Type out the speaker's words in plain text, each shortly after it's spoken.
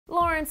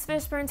Laurence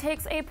Fishburne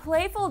takes a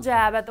playful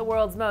jab at the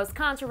world's most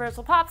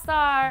controversial pop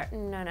star.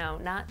 No,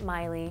 not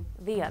Miley,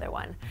 the other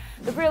one.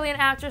 The brilliant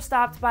actor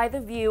stopped by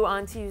The View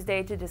on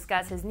Tuesday to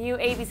discuss his new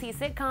ABC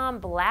sitcom,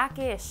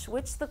 Blackish,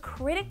 which the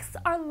critics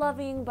are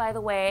loving, by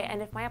the way,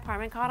 and if my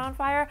apartment caught on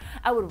fire,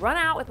 I would run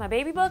out with my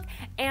baby book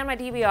and my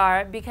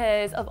DVR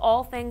because of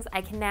all things,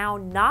 I can now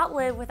not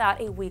live without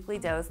a weekly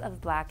dose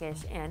of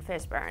Blackish and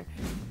Fishburne.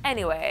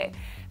 Anyway,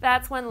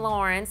 that's when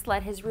Laurence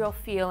let his real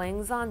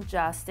feelings on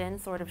Justin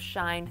sort of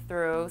shine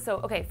through.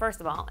 So, okay, first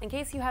of all, in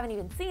case you haven't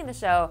even seen the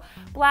show,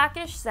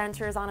 Blackish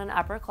centers on an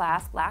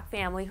upper-class black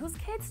family whose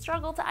kids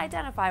struggle to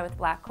identify with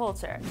black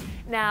culture.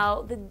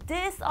 Now, the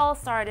diss all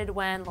started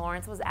when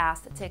Laurence was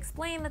asked to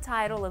explain the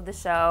title of the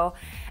show,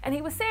 and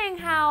he was saying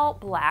how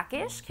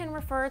Blackish can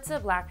refer to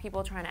black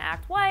people trying to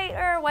act white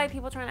or white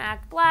people trying to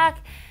act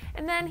black,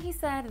 and then he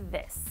said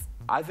this.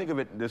 I think of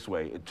it this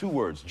way, 2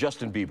 words,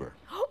 Justin Bieber.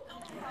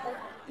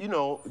 You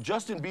know,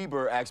 Justin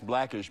Bieber acts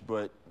blackish,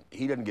 but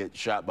he doesn't get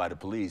shot by the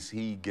police.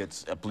 He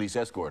gets a police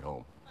escort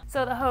home.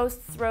 So the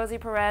hosts, Rosie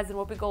Perez and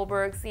Whoopi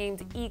Goldberg,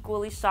 seemed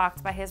equally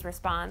shocked by his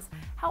response.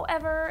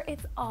 However,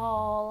 it's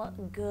all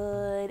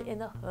good in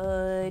the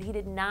hood. He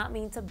did not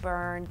mean to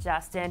burn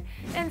Justin.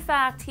 In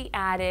fact, he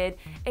added,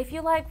 if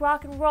you like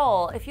rock and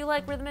roll, if you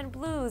like rhythm and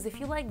blues, if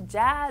you like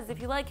jazz, if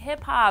you like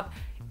hip hop,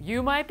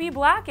 you might be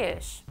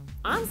blackish.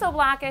 I'm so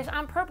blackish,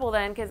 I'm purple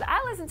then, because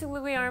I listen to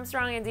Louis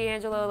Armstrong and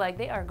D'Angelo like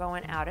they are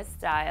going out of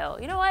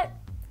style. You know what?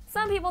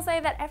 Some people say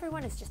that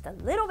everyone is just a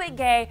little bit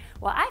gay.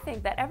 Well, I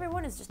think that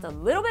everyone is just a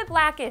little bit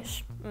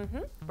blackish.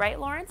 Right,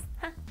 Laurence?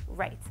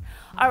 Right.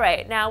 All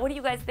right, now what do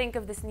you guys think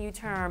of this new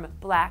term,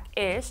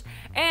 blackish?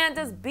 And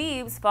does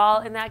Biebs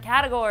fall in that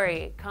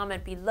category?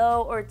 Comment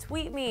below or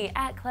tweet me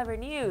at Clevver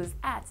News,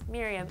 at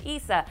Miriam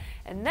Issa,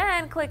 and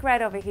then click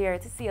right over here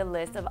to see a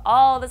list of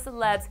all the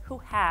celebs who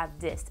have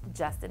dissed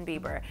Justin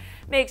Bieber.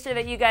 Make sure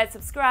that you guys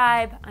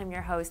subscribe. I'm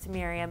your host,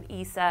 Miriam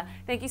Issa.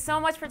 Thank you so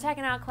much for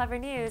checking out Clevver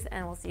News,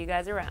 and we'll see you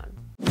guys around.